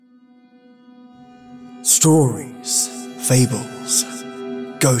Stories, fables,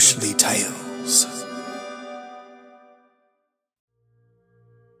 ghostly tales.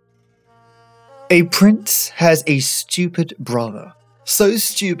 A prince has a stupid brother, so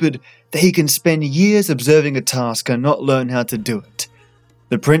stupid that he can spend years observing a task and not learn how to do it.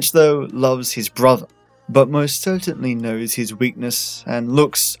 The prince, though, loves his brother, but most certainly knows his weakness and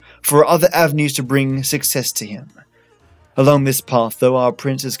looks for other avenues to bring success to him. Along this path, though, our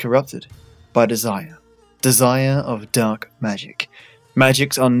prince is corrupted by desire of dark magic,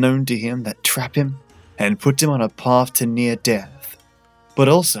 magics unknown to him that trap him and put him on a path to near death, but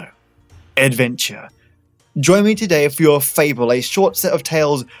also adventure. Join me today for your fable, a short set of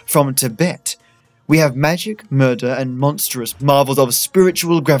tales from Tibet. We have magic, murder, and monstrous marvels of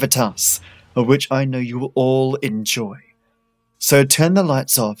spiritual gravitas, of which I know you will all enjoy. So turn the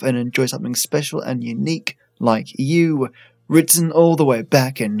lights off and enjoy something special and unique like you, written all the way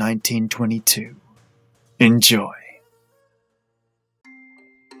back in 1922. Enjoy.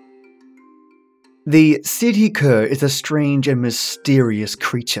 The Siddhi Cur is a strange and mysterious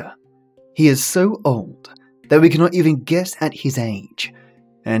creature. He is so old that we cannot even guess at his age,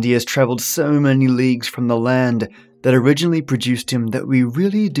 and he has travelled so many leagues from the land that originally produced him that we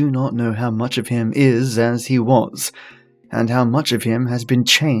really do not know how much of him is as he was, and how much of him has been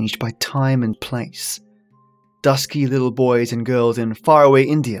changed by time and place. Dusky little boys and girls in faraway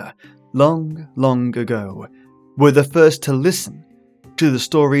India, long, long ago, were the first to listen to the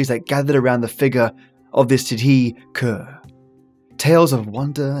stories that gathered around the figure of the Siddhi Cur. Tales of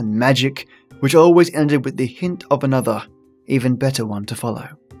wonder and magic, which always ended with the hint of another, even better one to follow.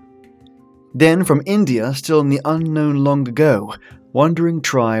 Then from India, still in the unknown long ago, wandering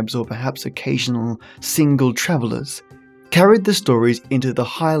tribes or perhaps occasional single travellers carried the stories into the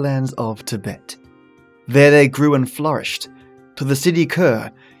highlands of Tibet. There they grew and flourished, till the Siddhi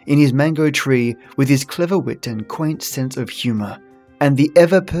Cur, in his mango tree with his clever wit and quaint sense of humour, and the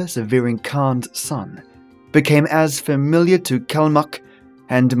ever-persevering Khan's son, became as familiar to Kalmuck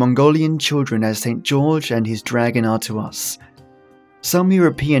and Mongolian children as St. George and his dragon are to us. Some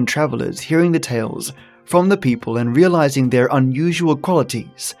European travellers, hearing the tales from the people and realising their unusual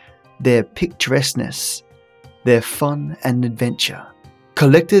qualities, their picturesqueness, their fun and adventure,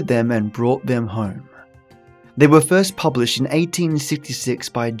 collected them and brought them home. They were first published in 1866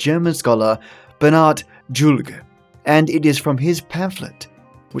 by German scholar Bernhard Julge, and it is from his pamphlet,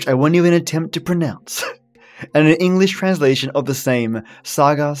 which I won't even attempt to pronounce, and an English translation of the same,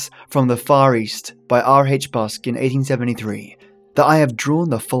 Sagas from the Far East, by R.H. Busk in 1873, that I have drawn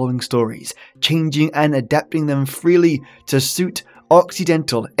the following stories, changing and adapting them freely to suit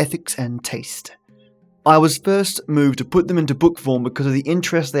Occidental ethics and taste. I was first moved to put them into book form because of the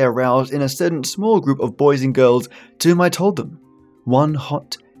interest they aroused in a certain small group of boys and girls to whom I told them, one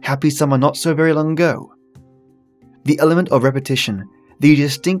hot, happy summer not so very long ago. The element of repetition, the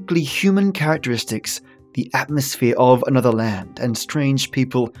distinctly human characteristics, the atmosphere of another land and strange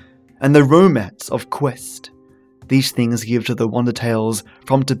people, and the romance of quest. These things give to the wonder tales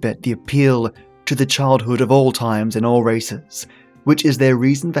from Tibet the appeal to the childhood of all times and all races, which is their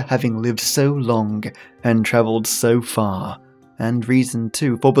reason for having lived so long and travelled so far, and reason,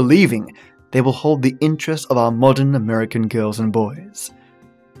 too, for believing they will hold the interest of our modern American girls and boys.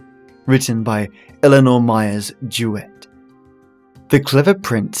 Written by Eleanor Myers Jewett. The Clever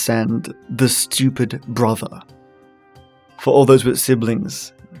Prince and the Stupid Brother. For all those with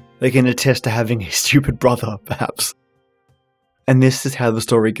siblings, they can attest to having a stupid brother, perhaps. And this is how the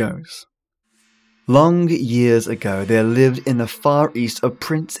story goes. Long years ago, there lived in the Far East a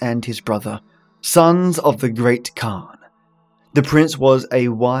prince and his brother, sons of the great Khan. The prince was a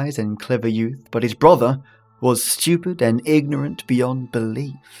wise and clever youth, but his brother was stupid and ignorant beyond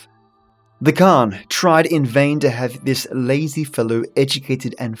belief. The Khan tried in vain to have this lazy fellow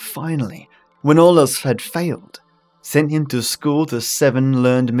educated and finally, when all else had failed, sent him to school to 7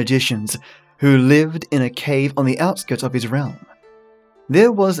 learned magicians who lived in a cave on the outskirts of his realm.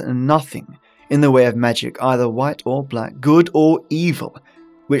 There was nothing in the way of magic, either white or black, good or evil,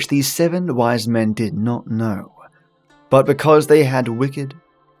 which these 7 wise men did not know. But because they had wicked,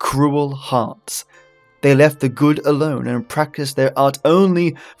 cruel hearts, they left the good alone and practiced their art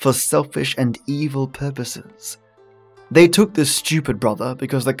only for selfish and evil purposes. They took the stupid brother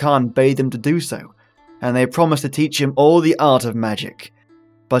because the Khan bade them to do so, and they promised to teach him all the art of magic.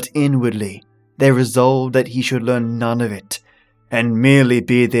 But inwardly, they resolved that he should learn none of it, and merely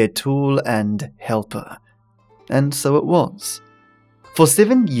be their tool and helper. And so it was. For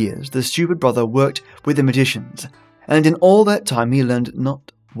 7 years the stupid brother worked with the magicians, and in all that time he learned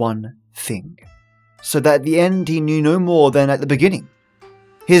not one thing, so that at the end he knew no more than at the beginning.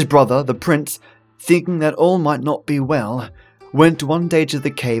 His brother, the prince, thinking that all might not be well, went one day to the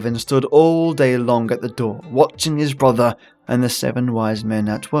cave and stood all day long at the door, watching his brother and the 7 wise men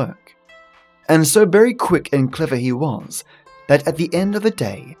at work. And so very quick and clever he was, that at the end of the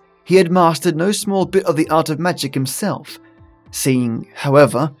day he had mastered no small bit of the art of magic himself. Seeing,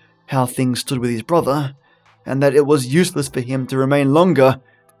 however, how things stood with his brother, and that it was useless for him to remain longer,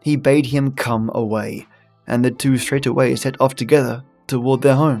 he bade him come away, and the two straightway set off together toward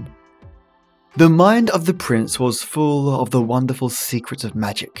their home. The mind of the prince was full of the wonderful secrets of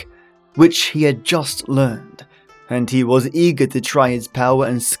magic, which he had just learned, and he was eager to try his power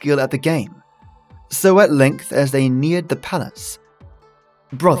and skill at the game. So at length, as they neared the palace,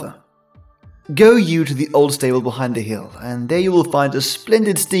 "Brother, go you to the old stable behind the hill, and there you will find a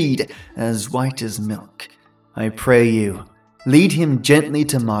splendid steed as white as milk. I pray you, lead him gently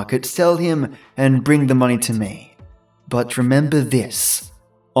to market, sell him, and bring the money to me. But remember this,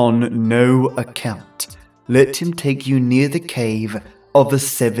 on no account let him take you near the cave of the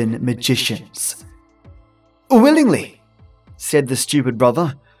 7 magicians." "Willingly," said the stupid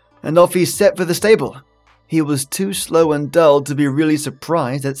brother, and off he set for the stable. He was too slow and dull to be really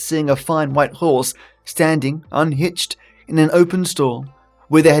surprised at seeing a fine white horse standing unhitched in an open stall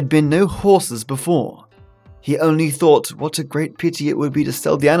where there had been no horses before. He only thought what a great pity it would be to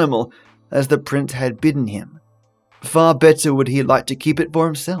sell the animal, as the prince had bidden him. Far better would he like to keep it for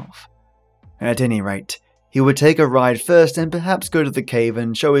himself. At any rate, he would take a ride first and perhaps go to the cave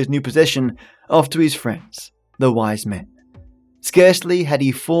and show his new possession off to his friends, the wise men. Scarcely had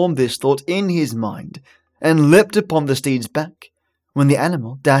he formed this thought in his mind and leapt upon the steed's back, when the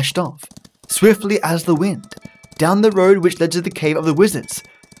animal dashed off, swiftly as the wind, down the road which led to the cave of the wizards.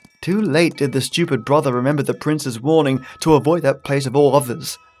 Too late did the stupid brother remember the prince's warning to avoid that place of all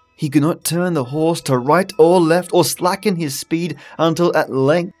others. He could not turn the horse to right or left or slacken his speed until at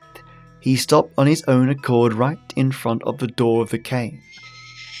length he stopped on his own accord right in front of the door of the cave.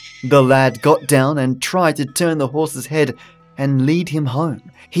 The lad got down and tried to turn the horse's head and lead him home.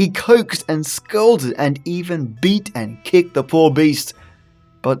 He coaxed and scolded and even beat and kicked the poor beast,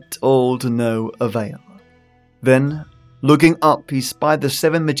 but all to no avail. Then, looking up, he spied the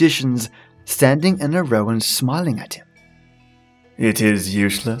 7 magicians standing in a row and smiling at him. "It is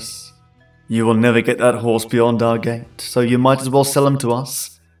useless. You will never get that horse beyond our gate, so you might as well sell him to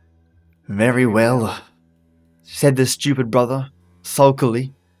us." "Very well," said the stupid brother,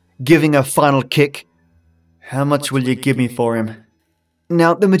 sulkily, giving a final kick. "How much will you give me for him?"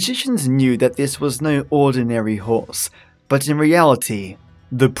 Now, the magicians knew that this was no ordinary horse, but in reality,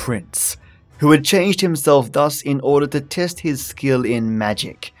 the prince, who had changed himself thus in order to test his skill in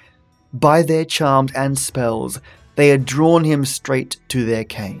magic. By their charms and spells, they had drawn him straight to their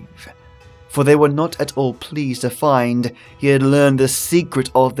cave, for they were not at all pleased to find he had learned the secret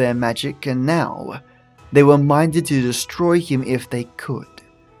of their magic, and now they were minded to destroy him if they could.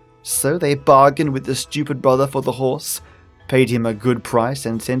 So they bargained with the stupid brother for the horse, paid him a good price,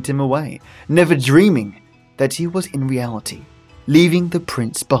 and sent him away, never dreaming that he was in reality leaving the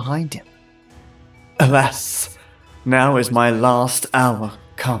prince behind him. Alas, now is my last hour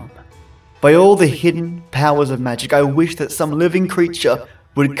come. By all the hidden powers of magic, I wish that some living creature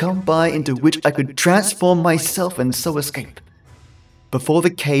would come by into which I could transform myself and so escape. Before the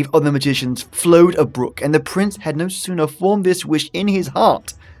cave of the magicians flowed a brook, and the prince had no sooner formed this wish in his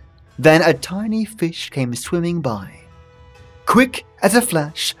heart than a tiny fish came swimming by. Quick as a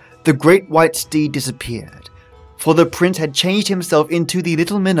flash, the great white steed disappeared, for the prince had changed himself into the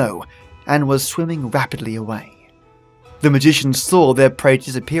little minnow and was swimming rapidly away. The magicians saw their prey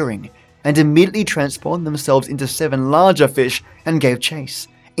disappearing and immediately transformed themselves into 7 larger fish and gave chase.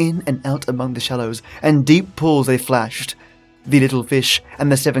 In and out among the shallows and deep pools they flashed, the little fish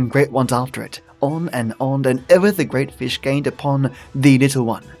and the 7 great ones after it, on, and ever the great fish gained upon the little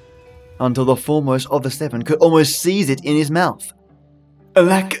one, until the foremost of the 7 could almost seize it in his mouth.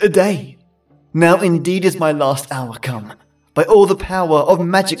 Alack a day! Now indeed is my last hour come. By all the power of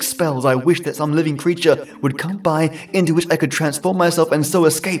magic spells, I wish that some living creature would come by into which I could transform myself and so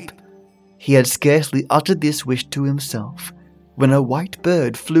escape. He had scarcely uttered this wish to himself when a white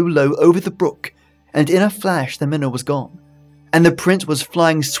bird flew low over the brook, and in a flash the minnow was gone, and the prince was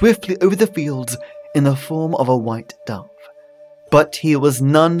flying swiftly over the fields in the form of a white dove. But he was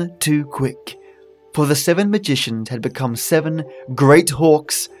none too quick, for the 7 magicians had become 7 great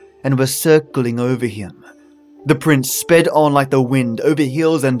hawks and were circling over him. The prince sped on like the wind over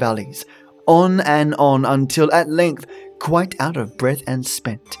hills and valleys, on and on until at length, quite out of breath and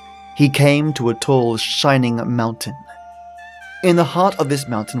spent, he came to a tall, shining mountain. In the heart of this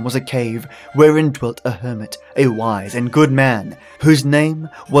mountain was a cave wherein dwelt a hermit, a wise and good man, whose name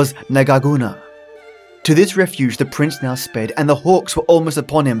was Nagaguna. To this refuge the prince now sped, and the hawks were almost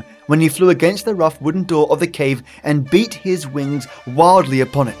upon him when he flew against the rough wooden door of the cave and beat his wings wildly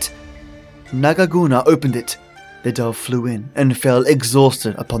upon it. Nagaguna opened it. The dove flew in and fell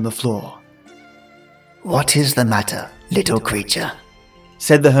exhausted upon the floor. "What is the matter, little creature?"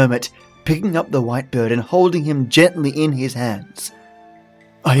 said the hermit, picking up the white bird and holding him gently in his hands.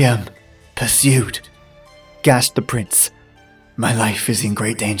 "I am pursued," gasped the prince. "My life is in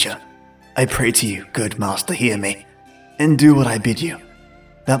great danger. I pray to you, good master, hear me, and do what I bid you,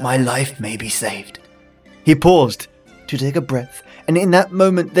 that my life may be saved." He paused to take a breath, and in that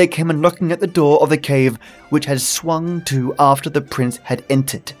moment there came a knocking at the door of the cave, which had swung to after the prince had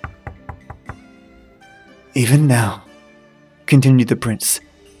entered. "Even now," continued the prince,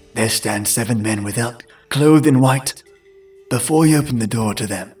 "there stand 7 men without, clothed in white. Before you open the door to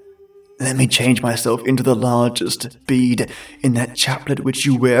them, let me change myself into the largest bead in that chaplet which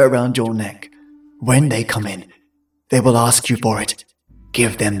you wear around your neck. When they come in, they will ask you for it.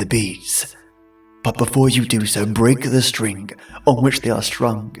 Give them the beads. But before you do so, break the string on which they are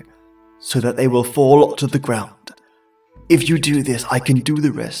strung, so that they will fall to the ground. If you do this, I can do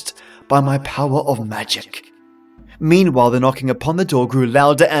the rest by my power of magic." Meanwhile, the knocking upon the door grew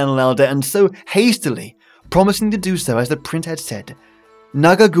louder and louder, and so hastily, promising to do so as the prince had said,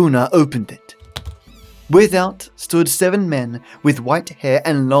 Nagaguna opened it. Without stood 7 men with white hair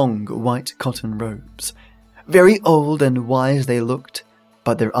and long white cotton robes. Very old and wise they looked,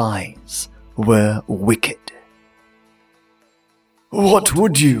 but their eyes were wicked. "What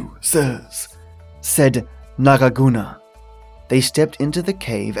would you, sirs?" said Nagaguna. They stepped into the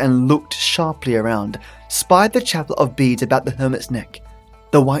cave and looked sharply around, spied the chaplet of beads about the hermit's neck.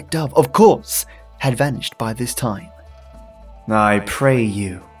 The white dove, of course, had vanished by this time. "I pray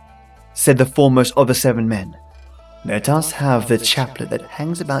you," said the foremost of the 7 men, "let us have the chaplet that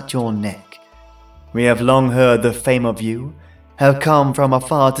hangs about your neck. We have long heard the fame of you, have come from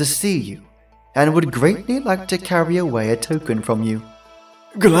afar to see you, and would greatly like to carry away a token from you."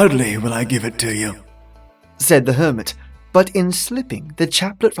 "Gladly will I give it to you," said the hermit, but in slipping the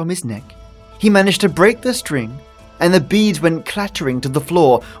chaplet from his neck, he managed to break the string, and the beads went clattering to the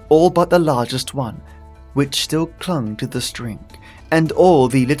floor, all but the largest one, which still clung to the string, and all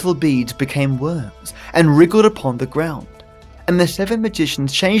the little beads became worms and wriggled upon the ground, and the 7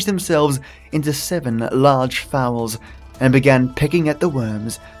 magicians changed themselves into 7 large fowls and began pecking at the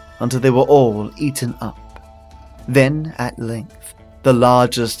worms until they were all eaten up. Then, at length, the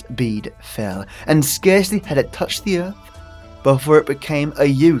largest bead fell, and scarcely had it touched the earth before it became a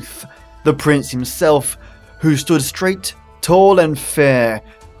youth, the prince himself, who stood straight, tall and fair,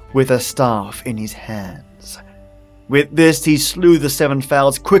 with a staff in his hands. With this he slew the 7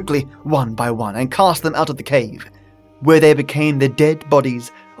 fowls quickly, one by one, and cast them out of the cave, where they became the dead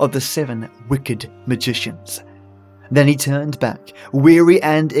bodies of the 7 wicked magicians. Then he turned back, weary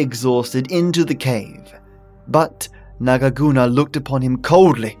and exhausted, into the cave. But Nagaguna looked upon him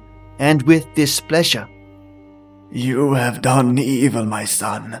coldly, and with displeasure. "You have done evil, my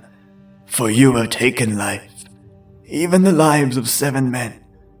son, for you have taken life, even the lives of 7 men,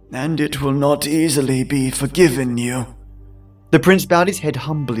 and it will not easily be forgiven you." The prince bowed his head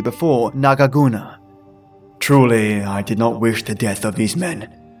humbly before Nagaguna. "Truly, I did not wish the death of these men,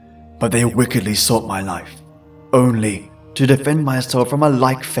 but they wickedly sought my life. Only to defend myself from a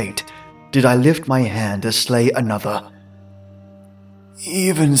like fate did I lift my hand to slay another."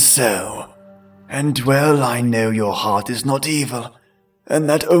 "Even so, and well I know your heart is not evil, and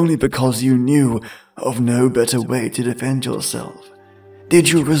that only because you knew of no better way to defend yourself did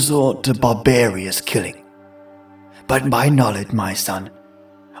you resort to barbarous killing. But my knowledge, my son,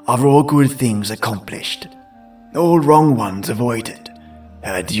 are all good things accomplished, all wrong ones avoided.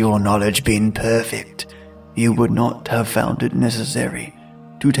 Had your knowledge been perfect, you would not have found it necessary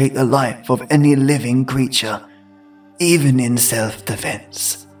to take the life of any living creature, even in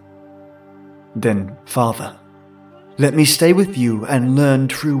self-defense." "Then, father, let me stay with you and learn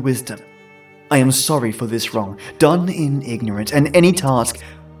true wisdom. I am sorry for this wrong, done in ignorance, and any task,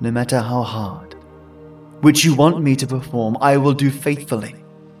 no matter how hard, which you want me to perform, I will do faithfully,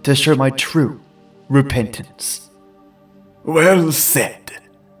 to show my true repentance." "Well said."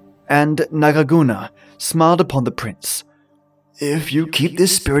 And Nagaguna smiled upon the prince. "If you keep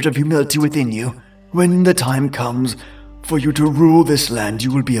this spirit of humility within you, when the time comes for you to rule this land,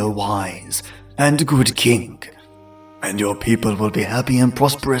 you will be a wise and good king, and your people will be happy and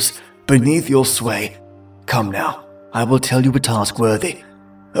prosperous beneath your sway. Come now, I will tell you a task worthy,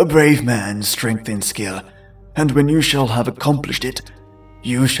 a brave man's strength and skill, and when you shall have accomplished it,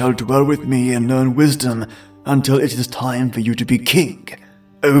 you shall dwell with me and learn wisdom until it is time for you to be king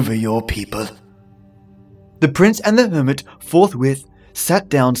over your people." The prince and the hermit forthwith sat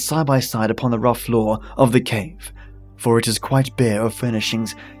down side by side upon the rough floor of the cave, for it is quite bare of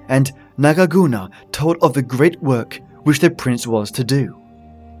furnishings, and Nagaguna told of the great work which the prince was to do.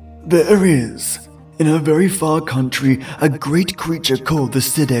 There is, in a very far country, a great creature called the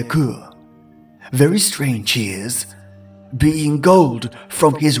Sidekur. Very strange he is, being gold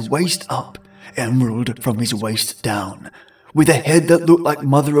from his waist up, emerald from his waist down, with a head that looked like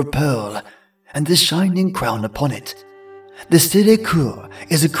mother of pearl, and the shining crown upon it. The Sidekur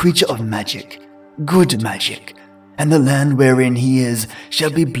is a creature of magic, good magic, and the land wherein he is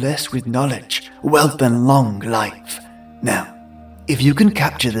shall be blessed with knowledge, wealth, and long life. Now, if you can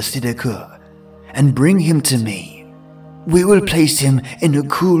capture the Sidekur and bring him to me, we will place him in a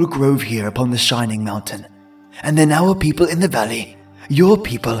cool grove here upon the shining mountain, and then our people in the valley, your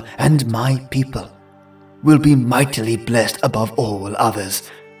people and my people, will be mightily blessed above all others.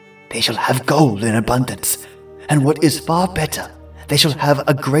 They shall have gold in abundance, and what is far better, they shall have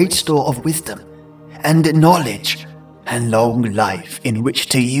a great store of wisdom, and knowledge, and long life in which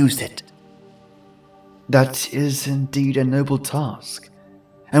to use it. That is indeed a noble task,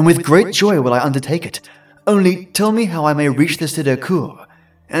 and with great joy will I undertake it. Only tell me how I may reach the Sidekur,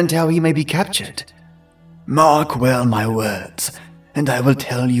 and how he may be captured. Mark well my words, and I will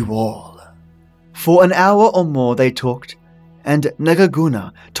tell you all. For an hour or more they talked, and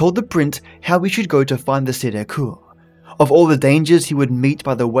Nagaguna told the prince how he should go to find the Sidekur, of all the dangers he would meet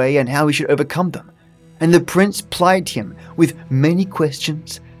by the way and how he should overcome them. And the prince plied him with many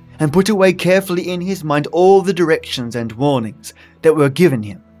questions, and put away carefully in his mind all the directions and warnings that were given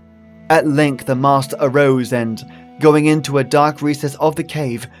him. At length the master arose and, going into a dark recess of the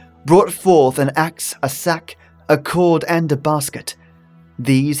cave, brought forth an axe, a sack, a cord, and a basket.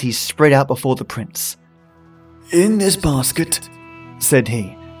 These he spread out before the prince. In this basket, said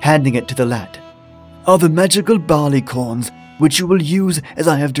he, handing it to the lad, are the magical barley corns which you will use as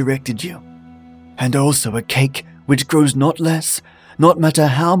I have directed you, and also a cake which grows not less, not matter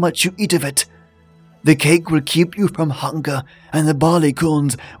how much you eat of it. The cake will keep you from hunger, and the barley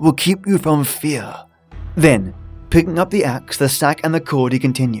corns will keep you from fear. Then, picking up the axe, the sack, and the cord, he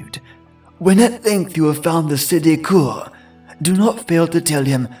continued, When at length you have found the Sidekur, do not fail to tell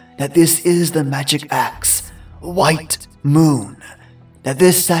him that this is the magic axe, White Moon, that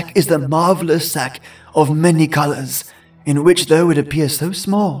this sack is the marvelous sack of many colors, in which, though it appears so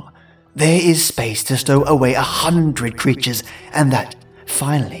small, there is space to stow away 100 creatures, and that,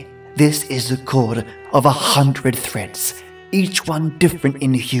 finally, this is the cord of 100 threads, each one different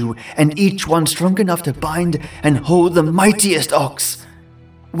in hue, and each one strong enough to bind and hold the mightiest ox.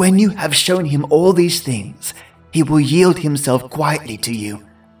 When you have shown him all these things, he will yield himself quietly to you.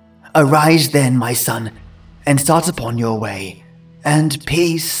 Arise then, my son, and start upon your way, and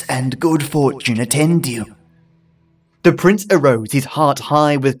peace and good fortune attend you. The prince arose, his heart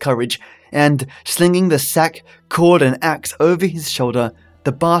high with courage, and, slinging the sack, cord, and axe over his shoulder,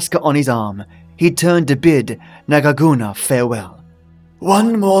 the basket on his arm, he turned to bid Nagaguna farewell.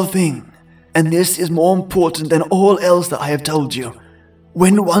 One more thing, and this is more important than all else that I have told you.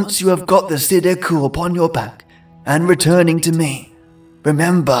 When once you have got the Sidekur upon your back, and returning to me,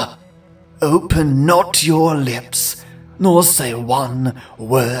 remember, open not your lips, nor say one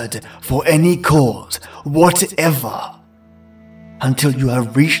word for any cause whatever, until you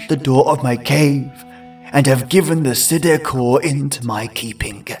have reached the door of my cave and have given the Sidekur into my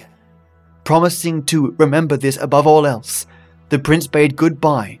keeping. Promising to remember this above all else, the prince bade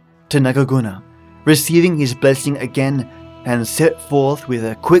goodbye to Nagaguna, receiving his blessing again, and set forth with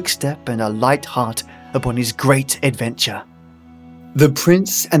a quick step and a light heart upon his great adventure. The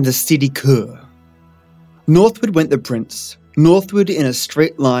Prince and the Sidekur. Northward went the prince, northward in a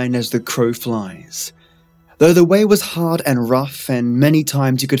straight line as the crow flies. Though the way was hard and rough, and many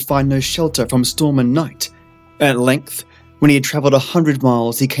times he could find no shelter from storm and night, at length, when he had travelled 100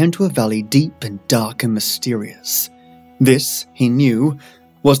 miles, he came to a valley deep and dark and mysterious. This, he knew,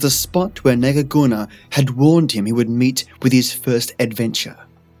 was the spot where Nagaguna had warned him he would meet with his first adventure.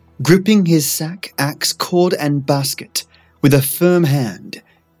 Gripping his sack, axe, cord, and basket with a firm hand,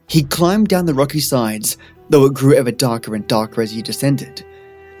 he climbed down the rocky sides, though it grew ever darker and darker as he descended.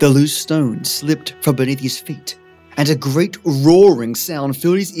 The loose stones slipped from beneath his feet, and a great roaring sound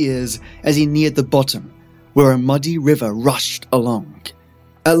filled his ears as he neared the bottom, where a muddy river rushed along.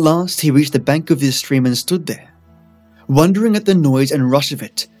 At last he reached the bank of this stream and stood there, wondering at the noise and rush of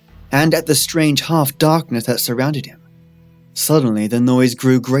it, and at the strange half-darkness that surrounded him. Suddenly the noise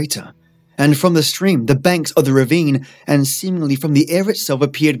grew greater, and from the stream, the banks of the ravine, and seemingly from the air itself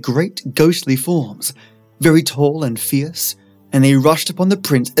appeared great ghostly forms, very tall and fierce, and they rushed upon the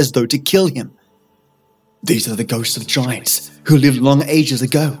prince as though to kill him. These are the ghosts of giants who lived long ages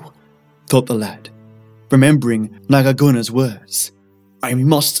ago, thought the lad, remembering Nagaguna's words. I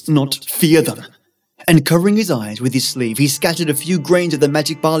must not fear them. And covering his eyes with his sleeve, he scattered a few grains of the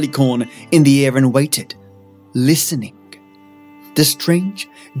magic barley corn in the air and waited, listening. The strange,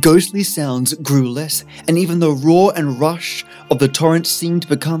 ghostly sounds grew less, and even the roar and rush of the torrent seemed to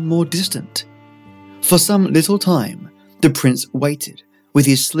become more distant. For some little time, the prince waited, with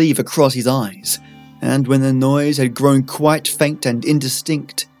his sleeve across his eyes, and when the noise had grown quite faint and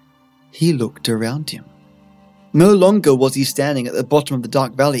indistinct, he looked around him. No longer was he standing at the bottom of the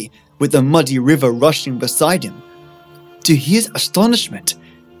dark valley, with the muddy river rushing beside him. To his astonishment,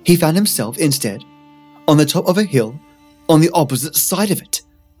 he found himself instead on the top of a hill on the opposite side of it.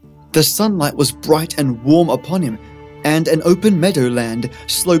 The sunlight was bright and warm upon him, and an open meadowland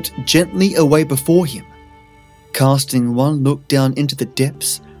sloped gently away before him. Casting one look down into the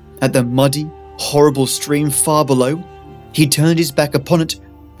depths, at the muddy, horrible stream far below, he turned his back upon it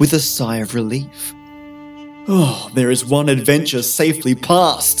with a sigh of relief. "Oh, there is one adventure safely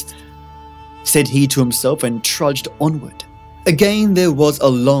past," said he to himself and trudged onward. Again there was a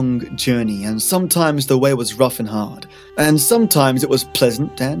long journey, and sometimes the way was rough and hard, and sometimes it was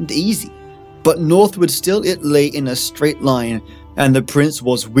pleasant and easy. But northward still it lay in a straight line, and the prince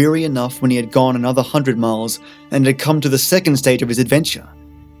was weary enough when he had gone another 100 miles and had come to the second stage of his adventure.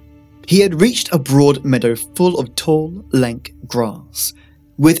 He had reached a broad meadow full of tall, lank grass,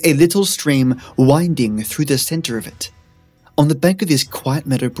 with a little stream winding through the center of it. On the bank of this quiet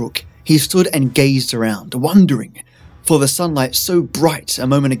meadow brook, he stood and gazed around, wondering, for the sunlight so bright a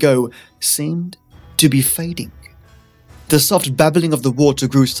moment ago seemed to be fading. The soft babbling of the water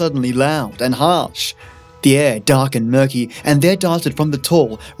grew suddenly loud and harsh, the air dark and murky, and there darted from the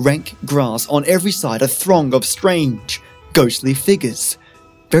tall, rank grass on every side a throng of strange, ghostly figures.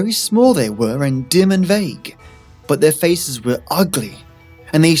 Very small they were and dim and vague, but their faces were ugly,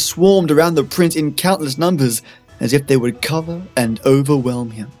 and they swarmed around the prince in countless numbers as if they would cover and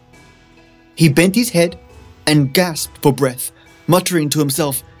overwhelm him. He bent his head and gasped for breath, muttering to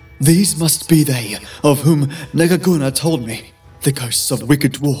himself, "These must be they of whom Nagaguna told me, the ghosts of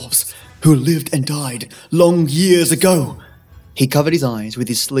wicked dwarves who lived and died long years ago." He covered his eyes with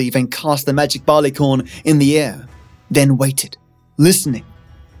his sleeve and cast the magic barleycorn in the air, then waited, listening.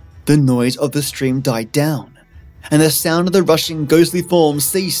 The noise of the stream died down, and the sound of the rushing ghostly forms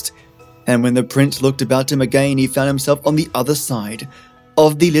ceased, and when the prince looked about him again, he found himself on the other side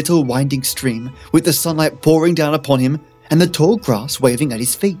of the little winding stream, with the sunlight pouring down upon him and the tall grass waving at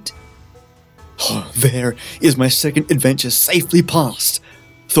his feet. "Oh, there is my second adventure safely past,"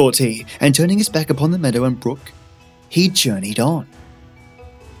 thought he, and turning his back upon the meadow and brook, he journeyed on.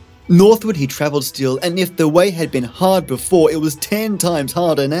 Northward he travelled still, and if the way had been hard before, it was 10 times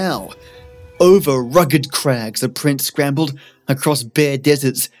harder now. Over rugged crags the prince scrambled, across bare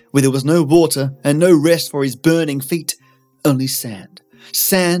deserts where there was no water and no rest for his burning feet, only sand,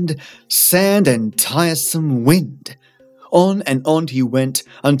 sand, sand, and tiresome wind. On and on he went,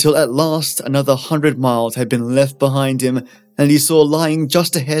 until at last another 100 miles had been left behind him, and he saw lying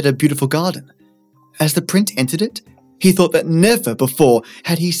just ahead a beautiful garden. As the prince entered it, he thought that never before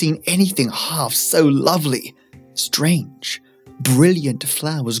had he seen anything half so lovely. Strange, brilliant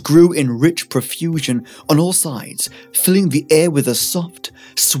flowers grew in rich profusion on all sides, filling the air with a soft,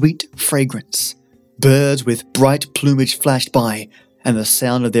 sweet fragrance. Birds with bright plumage flashed by, and the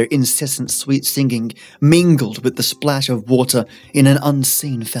sound of their incessant sweet singing mingled with the splash of water in an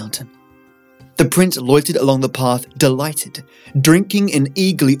unseen fountain. The prince loitered along the path, delighted, drinking in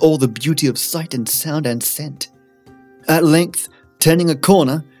eagerly all the beauty of sight and sound and scent. At length, turning a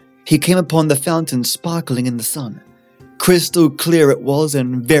corner, he came upon the fountain sparkling in the sun. Crystal clear it was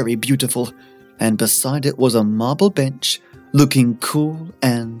and very beautiful, and beside it was a marble bench, looking cool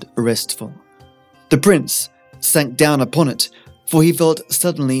and restful. The prince sank down upon it, for he felt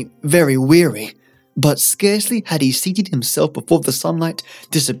suddenly very weary, but scarcely had he seated himself before the sunlight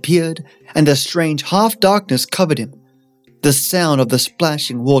disappeared and a strange half-darkness covered him. The sound of the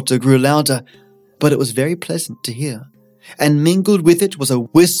splashing water grew louder, but it was very pleasant to hear, and mingled with it was a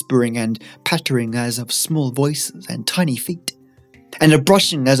whispering and pattering as of small voices and tiny feet, and a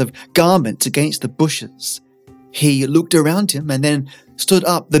brushing as of garments against the bushes. He looked around him and then stood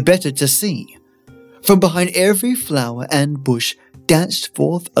up the better to see. From behind every flower and bush danced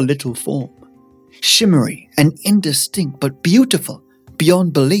forth a little form, shimmery and indistinct but beautiful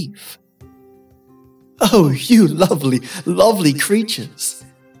beyond belief. "Oh, you lovely, lovely creatures!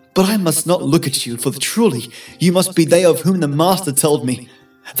 But I must not look at you, for truly you must be they of whom the master told me,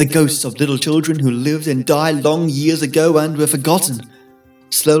 the ghosts of little children who lived and died long years ago and were forgotten.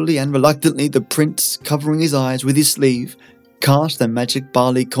 Slowly and reluctantly, the prince, covering his eyes with his sleeve, cast the magic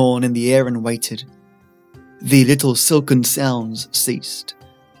barley corn in the air and waited. The little silken sounds ceased.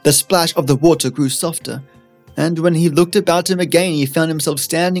 The splash of the water grew softer, and when he looked about him again, he found himself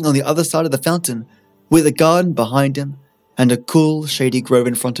standing on the other side of the fountain, with a garden behind him and a cool, shady grove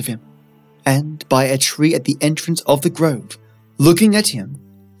in front of him. And by a tree at the entrance of the grove, looking at him,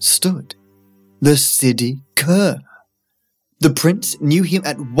 stood the Siddhi Cur. The prince knew him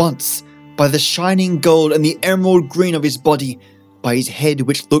at once by the shining gold and the emerald green of his body, by his head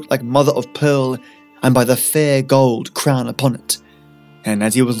which looked like mother of pearl, and by the fair gold crown upon it. And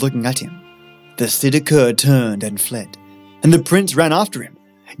as he was looking at him, the Siddhi Cur turned and fled, and the prince ran after him.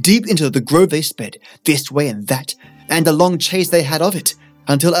 Deep into the grove they sped, this way and that, and a long chase they had of it,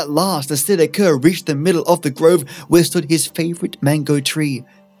 until at last the Siddhi Cur reached the middle of the grove where stood his favourite mango tree,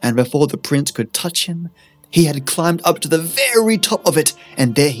 and before the prince could touch him, he had climbed up to the very top of it,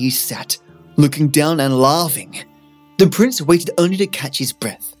 and there he sat, looking down and laughing. The prince waited only to catch his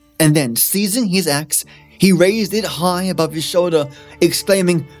breath, and then, seizing his axe, he raised it high above his shoulder,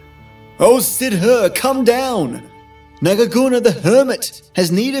 exclaiming, "O Siddhi, come down! Nagaguna the hermit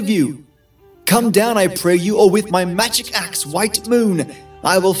has need of you. Come down, I pray you, or with my magic axe, White Moon,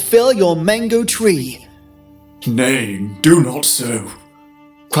 I will fell your mango tree." "Nay, do not so,"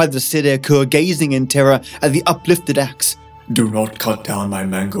 cried the Siddhi Cur, gazing in terror at the uplifted axe. "Do not cut down my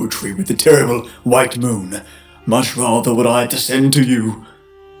mango tree with the terrible White Moon. Much rather would I descend to you."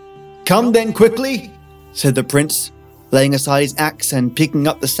 "Come then quickly," said the prince, laying aside his axe and picking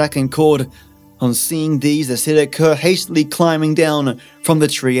up the sack and cord. On seeing these, the Siddhi Cur hastily climbing down from the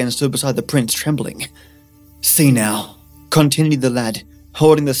tree and stood beside the prince, trembling. "See now," continued the lad,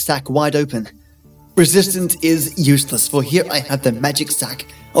 holding the sack wide open. "Resistance is useless, for here I have the magic sack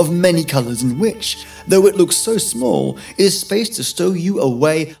of many colours in which, though it looks so small, is space to stow you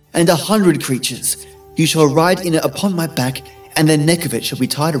away and 100 creatures. You shall ride in it upon my back, and the neck of it shall be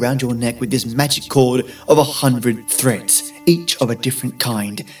tied around your neck with this magic cord of 100 threads, each of a different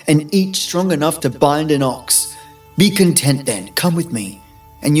kind, and each strong enough to bind an ox. Be content then, come with me,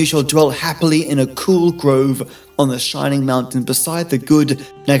 and you shall dwell happily in a cool grove on the shining mountain beside the good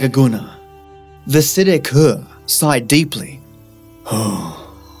Nagaguna." The Siddhi Cur sighed deeply.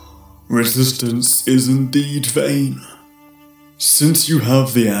 "Resistance is indeed vain. Since you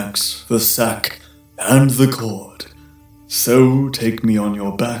have the axe, the sack, and the cord, so take me on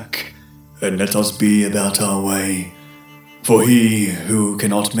your back, and let us be about our way. For he who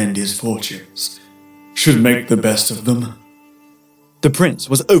cannot mend his fortunes should make the best of them." The prince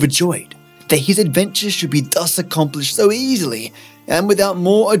was overjoyed that his adventure should be thus accomplished so easily, and without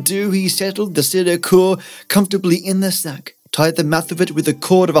more ado he settled the Siddhi Cur comfortably in the sack, tied the mouth of it with a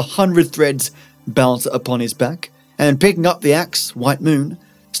cord of 100 threads, balanced it upon his back, and picking up the axe, White Moon,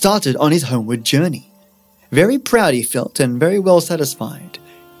 started on his homeward journey. Very proud he felt, and very well satisfied.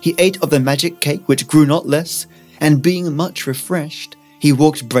 He ate of the magic cake, which grew not less, and being much refreshed, he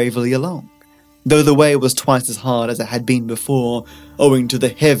walked bravely along, though the way was twice as hard as it had been before, owing to the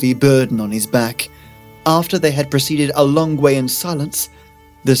heavy burden on his back. After they had proceeded a long way in silence,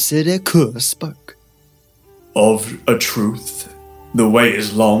 the Siddhi Cur spoke. "Of a truth, the way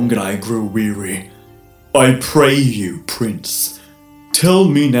is long and I grew weary. I pray you, Prince, tell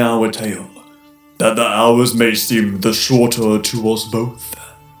me now a tale, that the hours may seem the shorter to us both."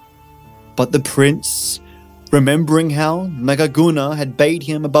 But the prince, remembering how Nagaguna had bade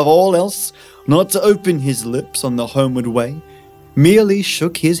him above all else not to open his lips on the homeward way, merely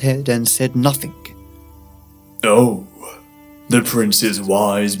shook his head and said nothing. "Oh, the prince is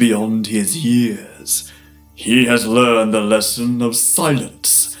wise beyond his years. He has learned the lesson of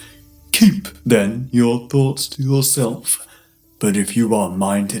silence. Keep, then, your thoughts to yourself, but if you are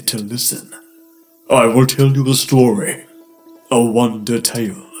minded to listen, I will tell you a story, a wonder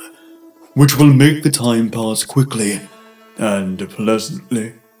tale, which will make the time pass quickly and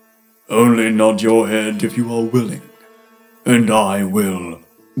pleasantly. Only nod your head if you are willing, and I will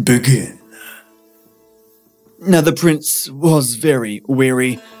begin." Now the prince was very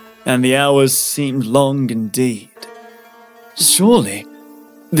weary, and the hours seemed long indeed. Surely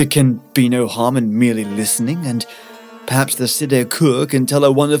there can be no harm in merely listening, and perhaps the Siddhi Cur can tell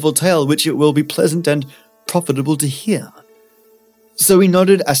a wonderful tale which it will be pleasant and profitable to hear. So he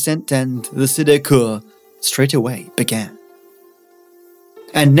nodded assent, and the Siddhi Cur straightway began.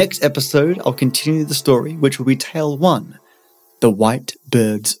 And next episode, I'll continue the story, which will be Tale 1, The White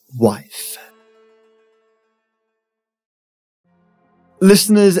Bird's Wife.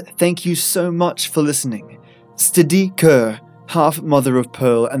 Listeners, thank you so much for listening. Siddhi Cur, half mother of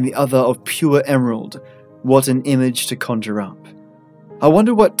pearl and the other of pure emerald. What an image to conjure up. I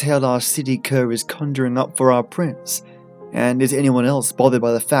wonder what tale our city cur is conjuring up for our prince, and is anyone else bothered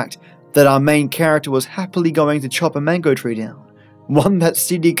by the fact that our main character was happily going to chop a mango tree down, one that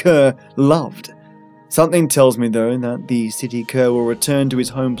city cur loved? Something tells me, though, that the city cur will return to his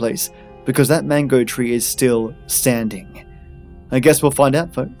home place because that mango tree is still standing. I guess we'll find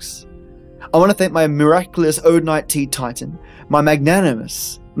out, folks. I want to thank my miraculous Odinite tea titan, my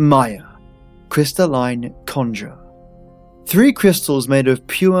magnanimous Maya, crystalline conjure. 3 crystals made of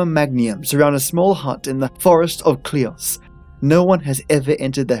pure magnium surround a small hut in the forest of Kleos. No one has ever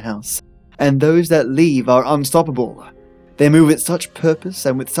entered the house, and those that leave are unstoppable. They move with such purpose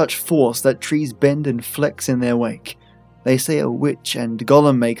and with such force that trees bend and flex in their wake. They say a witch and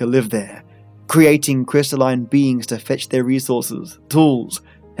golem maker live there, creating crystalline beings to fetch their resources, tools,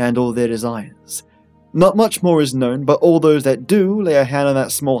 and all their desires. Not much more is known, but all those that do lay a hand on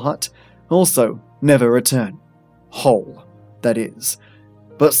that small hut also never return. Whole, that is.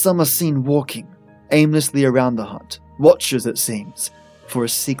 But some are seen walking aimlessly around the hut, watchers it seems, for a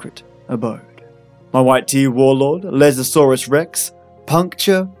secret abode. My white tea warlord, Lesosaurus Rex,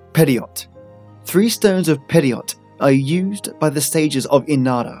 puncture Pediot. 3 stones of Pediot are used by the sages of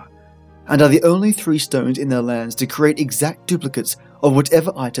Inara, and are the only 3 stones in their lands to create exact duplicates of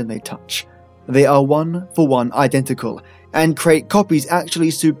whatever item they touch. They are 1-for-1 identical, and create copies actually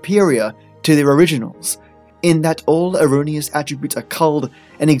superior to their originals, in that all erroneous attributes are culled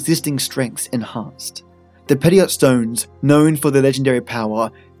and existing strengths enhanced. The Pediot stones, known for their legendary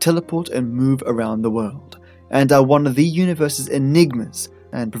power, teleport and move around the world, and are one of the universe's enigmas,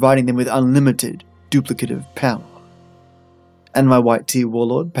 and providing them with unlimited duplicative power. And my white tea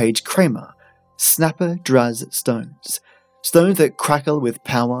warlord, Paige Kramer, Snapper Draz stones. Stones that crackle with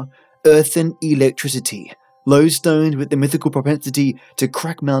power, earthen electricity, lodestones with the mythical propensity to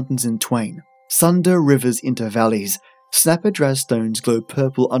crack mountains in twain, sunder rivers into valleys. Snapper Draz stones glow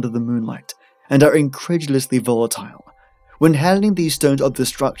purple under the moonlight, and are incredulously volatile. When handling these stones of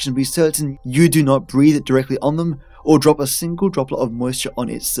destruction, be certain you do not breathe directly on them or drop a single droplet of moisture on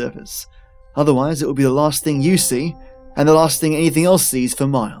its surface. Otherwise, it will be the last thing you see, and the last thing anything else sees for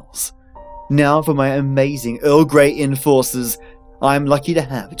miles. Now for my amazing Earl Grey enforcers. I'm lucky to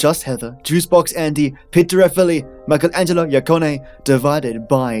have Just Heather, Juicebox Andy, Pitterefili, Michelangelo Iacone, divided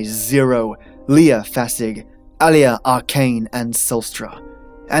by 0, Leah Fassig, Alia Arcane, and Selstra.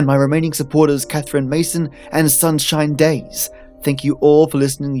 And my remaining supporters, Catherine Mason and Sunshine Days. Thank you all for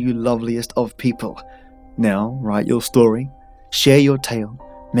listening, you loveliest of people. Now, write your story, share your tale,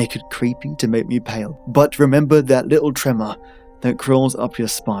 make it creepy to make me pale. But remember that little tremor that crawls up your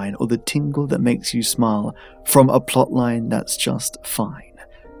spine, or the tingle that makes you smile from a plotline that's just fine.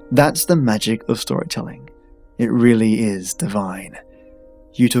 That's the magic of storytelling. It really is divine.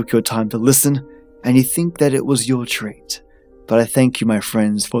 You took your time to listen, and you think that it was your treat. But I thank you, my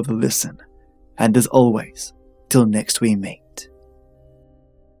friends, for the listen. And as always, till next we meet.